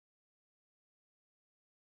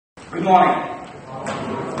Good morning.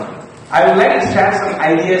 I would like to share some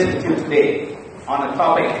ideas with you today on a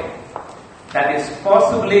topic that is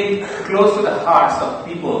possibly close to the hearts of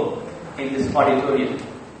people in this auditorium.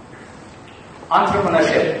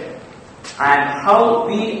 Entrepreneurship and how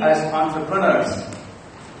we as entrepreneurs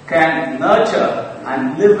can nurture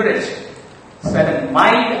and leverage certain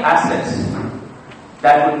mind assets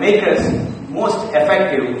that would make us most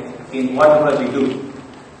effective in whatever we do.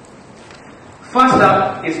 First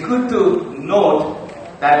up, it's good to note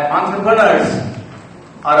that entrepreneurs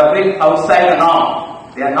are a bit outside the norm.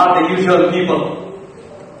 They are not the usual people.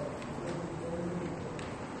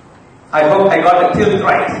 I hope I got the tilt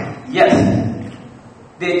right. Yes,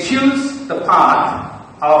 they choose the path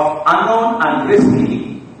of unknown and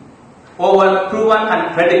risky over proven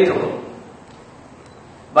and predictable.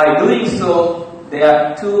 By doing so, there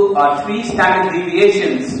are 2 or 3 standard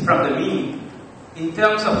deviations from the mean in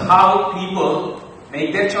terms of how people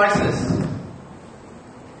make their choices.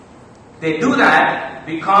 They do that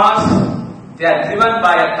because they are driven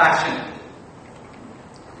by a passion.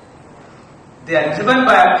 They are driven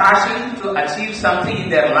by a passion to achieve something in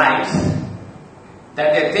their lives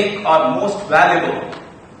that they think are most valuable.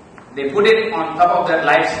 They put it on top of their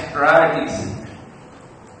life's priorities.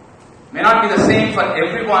 May not be the same for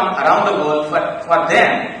everyone around the world, but for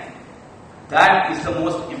them, that is the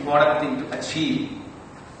most important thing to achieve,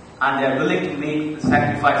 and they are willing to make the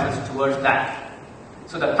sacrifices towards that.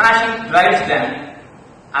 So the passion drives them,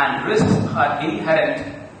 and risks are inherent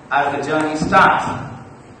as the journey starts.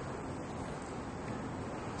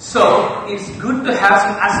 So it's good to have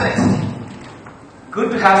some assets.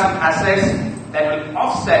 Good to have some assets that will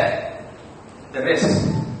offset the risks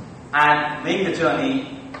and make the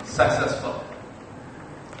journey successful.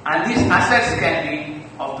 And these assets can be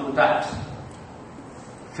of 2 types: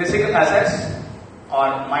 physical assets or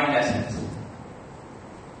mind assets.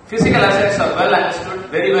 Physical assets are well understood,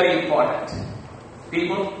 very, very important.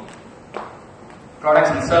 People, products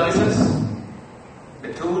and services,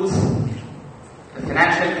 the tools, the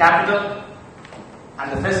financial capital,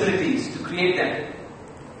 and the facilities to create them.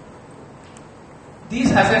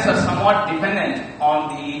 These assets are somewhat dependent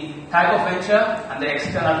on the type of venture and the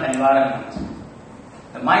external environment.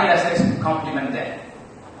 The mind assets complement them.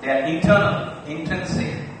 They are internal,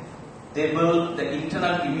 intrinsic. They build the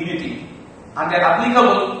internal immunity, and they are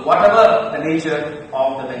applicable whatever the nature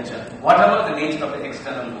of the venture, whatever the nature of the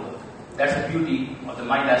external world. That's the beauty of the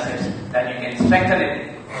mind assets, that you can strengthen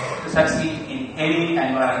it to succeed in any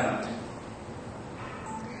environment.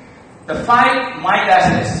 The 5 mind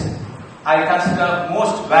assets I consider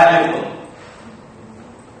most valuable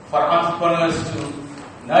for entrepreneurs to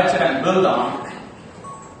nurture and build on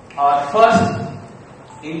are: first,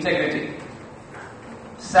 integrity;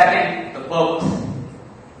 second, the purpose;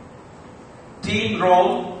 team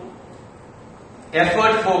role;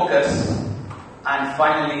 effort focus; and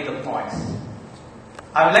finally, the points.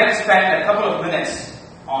 I would like to spend a couple of minutes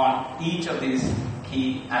on each of these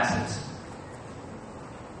key assets.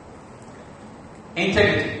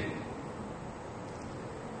 Integrity.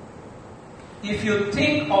 If you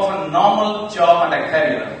think of a normal job and a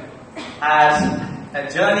career as a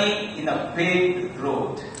journey in a paved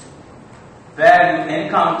road where you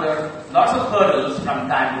encounter lots of hurdles from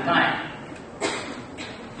time to time,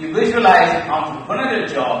 you visualize an entrepreneurial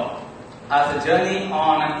job as a journey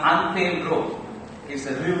on an unpaved road. It's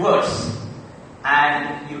a reverse,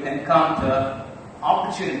 and you encounter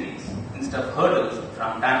opportunities instead of hurdles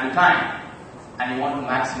from time to time, and you want to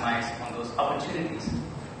maximize on those opportunities.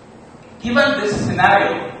 Given this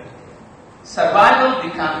scenario, survival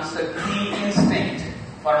becomes a key instinct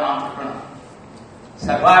for an entrepreneur.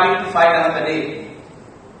 Surviving to fight another day.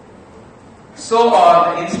 So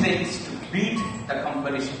are the instincts to beat the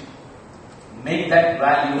competition, make that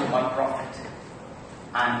value or profit,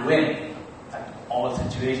 and win at all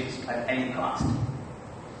situations, at any cost.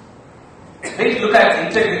 The way to look at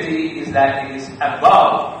integrity is that it is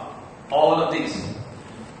above all of this.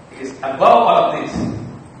 It is above all of this.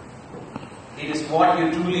 It is what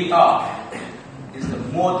you truly are. It is the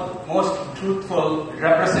most truthful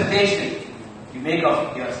representation you make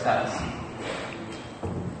of yourselves.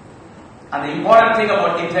 And the important thing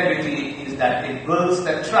about integrity is that it builds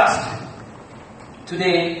the trust.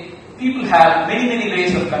 Today, people have many, many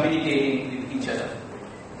ways of communicating with each other.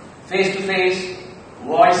 Face to face,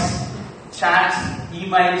 voice, chats,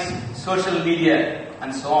 emails, social media,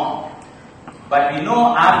 and so on. But we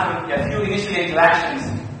know after a few initial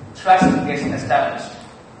interactions, trust gets established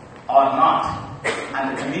or not,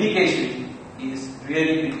 and the communication is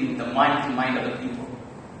really between the mind to mind of the people.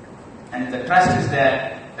 And if the trust is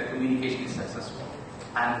there, the communication is successful.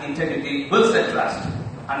 And integrity builds the trust,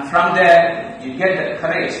 And from there, you get the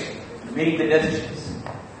courage to make the decisions.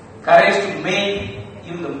 Courage to make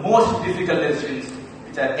even the most difficult decisions,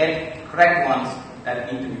 which are yet correct ones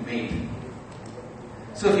that need to be made.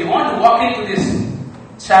 So if you want to walk into this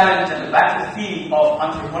challenge and the battlefield of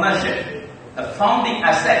entrepreneurship, the founding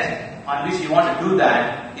asset on which you want to do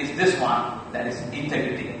that is this one, that is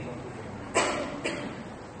integrity.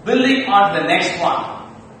 Building on to the next one,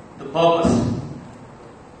 the purpose.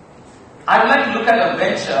 I would like to look at a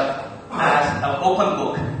venture as an open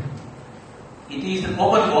book. It is an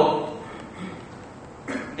open book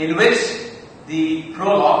in which the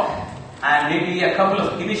prologue and maybe a couple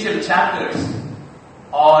of initial chapters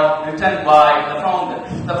are written by the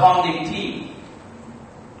founders, the founding team.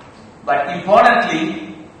 But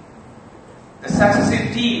importantly, the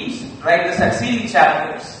successive teams write the succeeding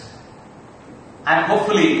chapters, and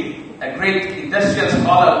hopefully a great industrial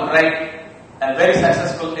scholar would write a very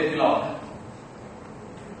successful epilogue.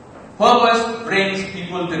 Purpose brings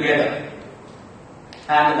people together,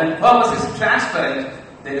 and when purpose is transparent,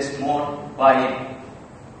 there is more buy-in.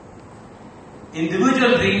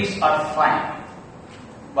 Individual dreams are fine,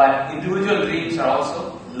 but individual dreams are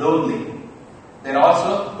also lonely. They're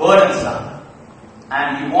also burdensome,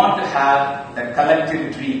 and you want to have the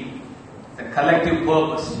collective dream, the collective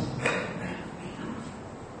purpose.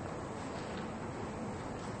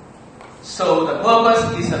 So the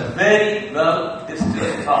purpose is a very well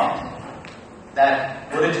distilled thought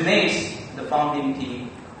that originates in the founding team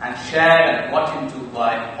and shared and bought into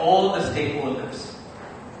by all the stakeholders.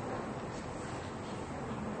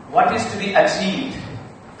 What is to be achieved,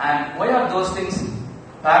 and why are those things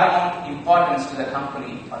paramount importance to the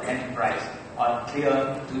company or the enterprise are clear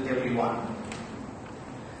to everyone.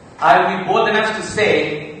 I will be bold enough to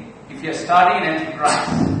say, if you are starting an enterprise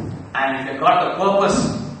and if you have got the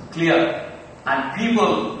purpose clear and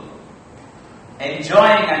people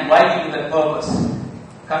enjoying and vibing with that purpose,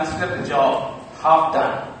 consider the job half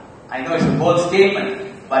done. I know it's a bold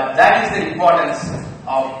statement, but that is the importance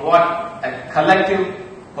of what a collective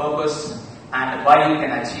purpose and a buy-in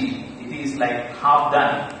can achieve. It is like half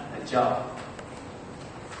done a job.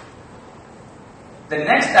 The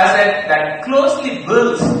next asset that closely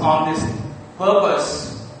builds on this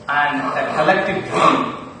purpose and a collective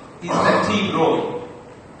dream is the team role.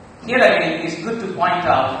 Here again, it's good to point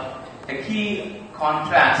out a key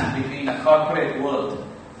contrast between a corporate world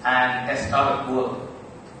and a startup world,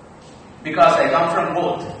 because I come from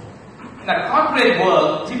both. In a corporate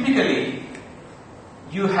world, typically,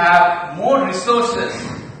 you have more resources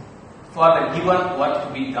for the given work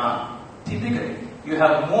to be done. Typically, you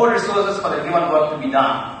have more resources for the given work to be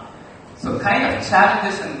done. So kind of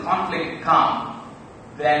challenges and conflict come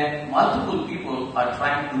when multiple people are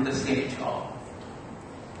trying to do the same job.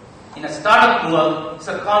 In a startup world, it's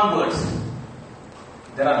a converse.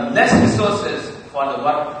 There are less resources for the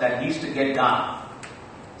work that needs to get done.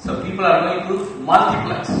 So people are going to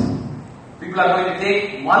multiplex. People are going to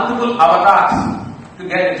take multiple avatars to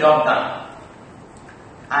get the job done.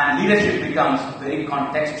 And leadership becomes very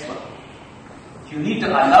contextual. You need to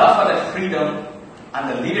allow for that freedom and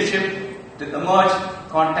the leadership to emerge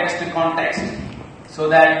context to context so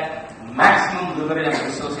that maximum leverage of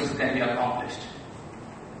resources can be accomplished.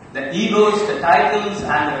 The egos, the titles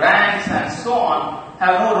and the ranks and so on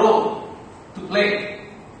have no role to play.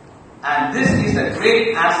 And this is a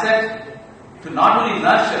great asset to not only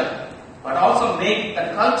nurture but also make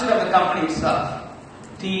the culture of the company itself.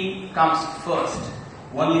 Team comes first.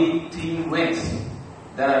 Only team wins.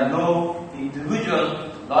 There are no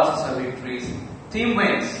individual losses or victories. Team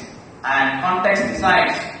wins, and context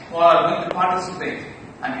decides who are going to participate,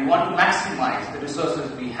 and we want to maximize the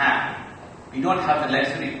resources we have. We don't have the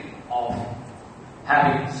luxury of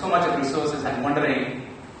having so much of resources and wondering,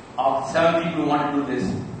 of 7 people who want to do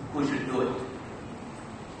this, who should do it.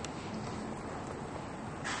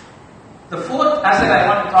 The fourth asset I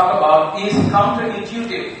want to talk about is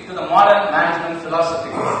counterintuitive to the modern management philosophy.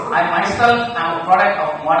 I myself am a product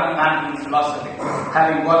of modern management philosophy,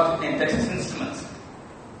 having worked in Texas Instruments.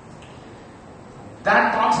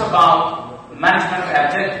 That talks about management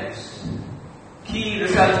objectives, key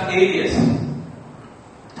result areas,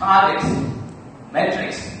 targets,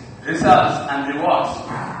 metrics, results and rewards,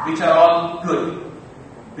 which are all good,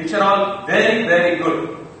 which are all very, very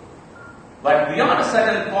good. But beyond a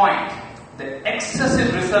certain point, the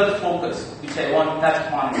excessive result focus, which I want to touch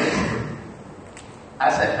upon this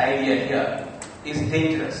as an idea here, is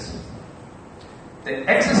dangerous. The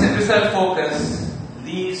excessive result focus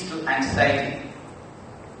leads to anxiety,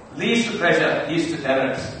 leads to pressure, leads to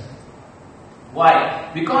errors. Why?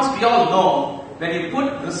 Because we all know when you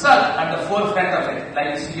put result at the forefront of it,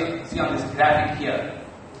 like you see on this graphic here,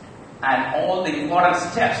 and all the important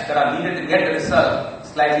steps that are needed to get the result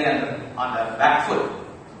slightly on the back foot.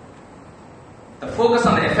 The focus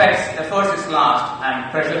on the efforts is lost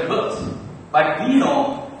and pressure builds. But we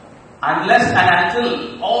know, unless and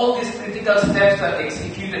until all these critical steps are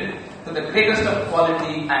executed to the greatest of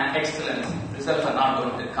quality and excellence, results are not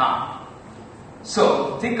going to come.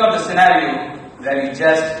 So, think of the scenario where you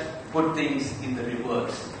just put things in the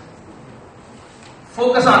reverse.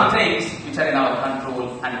 Focus on things which are in our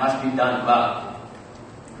control and must be done well.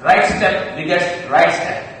 Right step begets right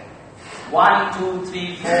step. 1, 2,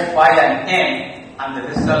 3, 4, 5 and 10, and the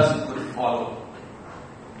results will follow.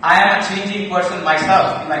 I am a changing person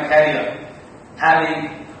myself in my career,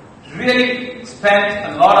 having really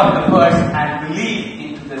spent a lot of efforts and belief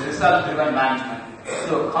into the result-driven management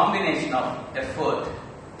through a combination of effort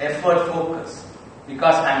focus,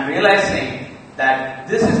 because I am realizing that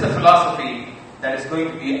this is the philosophy that is going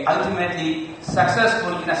to be ultimately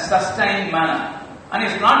successful in a sustained manner, and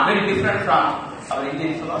it's not very different from our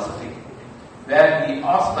Indian philosophy, where we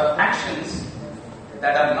ask for actions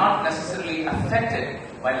that are not necessarily affected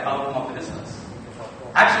by the outcome of the results.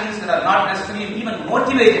 Actions that are not necessarily even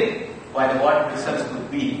motivated by what the results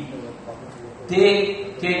could be.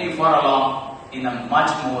 They take you far along in a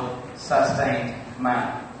much more sustained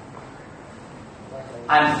manner.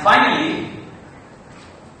 And finally,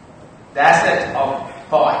 the asset of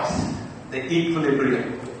poise, the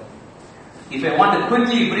equilibrium. If I want to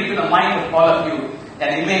quickly bring to the mind of all of you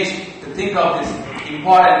an image to think of this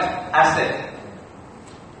important asset,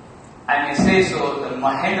 I may say so, the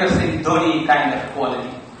Mahendra Singh Dhoni kind of quality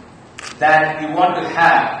that you want to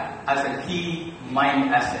have as a key mind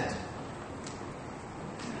asset.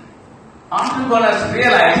 Entrepreneurs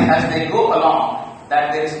realize as they go along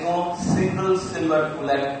that there is no single silver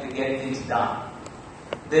bullet to get things done.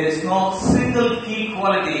 There is no single key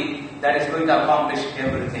quality that is going to accomplish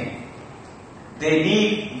everything. They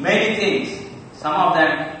need many things, some of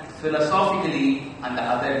them philosophically and the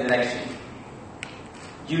other direction.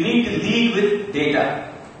 You need to lead with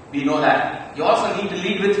data. We know that. You also need to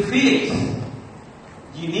lead with feelings.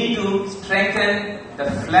 You need to strengthen the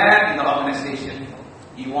flair in the organization.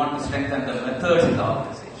 You want to strengthen the methods in the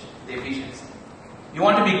organization, the efficiency. You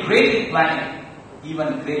want to be great in planning,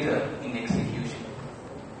 even greater in execution.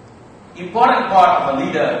 Important part of a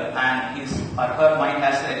leader and his or her mind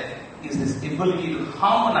asset is this ability to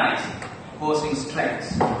harmonize opposing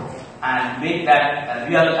strengths and make that a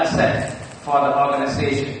real asset for the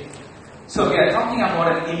organization. So we are talking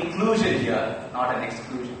about an inclusion here, not an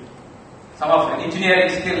exclusion. Some of the engineering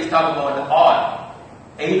skills talk about the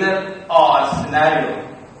or, either or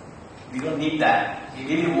scenario. We don't need that. We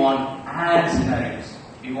really want and scenarios.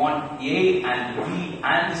 We want A and B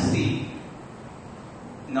and C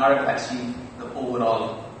in order to achieve the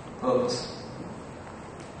overall purpose.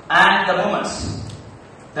 And the moments.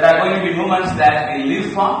 There are going to be moments that we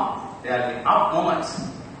live for. There are the up moments.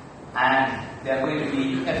 And there are going to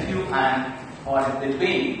be a few and or in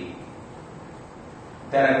between.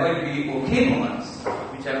 There are going to be okay moments,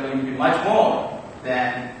 which are going to be much more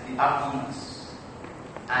than the up moments.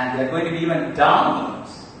 And there are going to be even down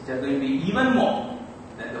moments, which are going to be even more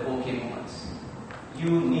than the okay moments.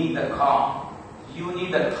 You need the calm. You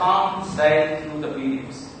need the calm to sail through the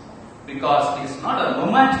periods. Because it's not a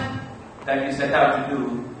moment that you set out to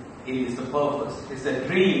do, it is the purpose. It's a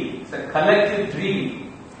dream. It's a collective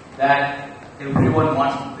dream that everyone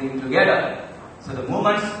wants to bring together. So the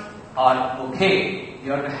moments are okay.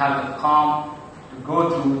 You have to have the calm to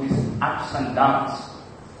go through these ups and downs.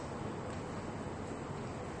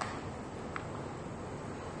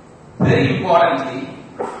 Very importantly,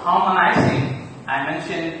 harmonizing, I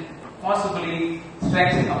mentioned possibly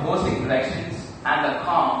strengths in opposing directions and the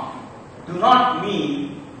calm do not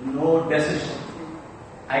mean no decision.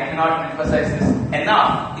 I cannot emphasize this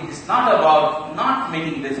enough. It is not about not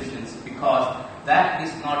making decisions because that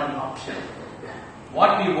is not an option.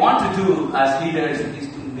 What we want to do as leaders is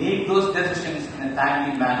to make those decisions in a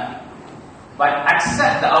timely manner, but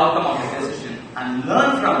accept the outcome of the decision and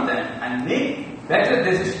learn from them and make better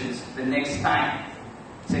decisions the next time.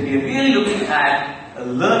 So we are really looking at a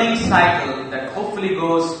learning cycle that hopefully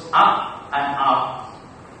goes up and up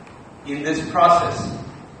in this process.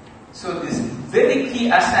 So this very key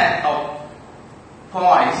asset of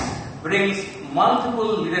poise brings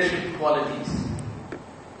multiple leadership qualities.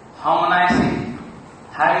 Harmonizing,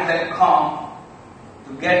 having that calm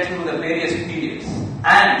to get through the various periods,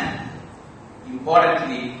 and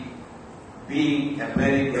importantly, being a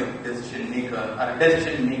very good decision maker or a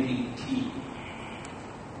decision making team.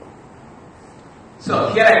 So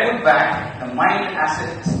here I put back the mind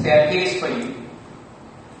asset staircase for you.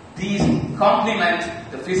 These complement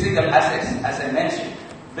the physical assets, as I mentioned,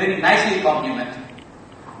 very nicely complement.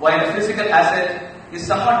 While the physical asset is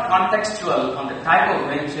somewhat contextual on the type of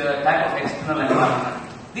venture, type of external environment.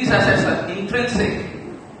 These assets are intrinsic.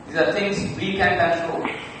 These are things we can control.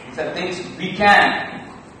 These are things we can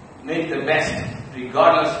make the best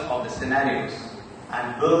regardless of the scenarios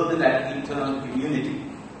and build that internal immunity.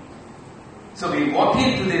 So we walk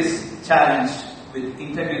into this challenge with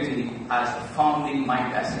integrity as a founding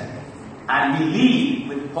mind asset. And we lead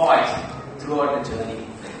with poise throughout the journey.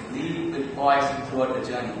 Lead with poise throughout the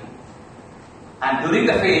journey. And during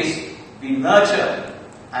the phase, we nurture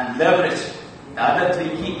and leverage the other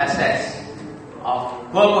three key assets of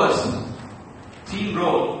purpose, team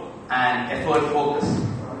role, and effort focus.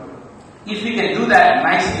 If we can do that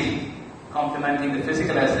nicely, complementing the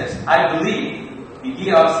physical assets, I believe we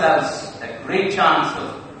give ourselves a great chance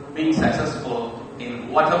of being successful in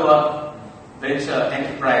whatever venture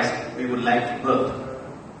enterprise we would like to build.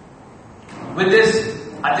 With this,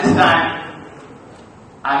 at this time,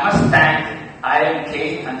 I must thank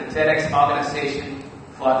IIMK and the TEDx organization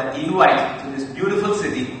for the invite to this beautiful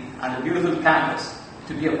city and the beautiful campus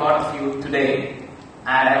to be a part of you today.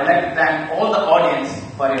 And I would like to thank all the audience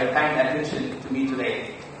for your kind attention to me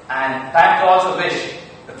today. And I'd like to also wish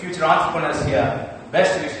the future entrepreneurs here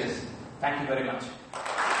best wishes. Thank you very much.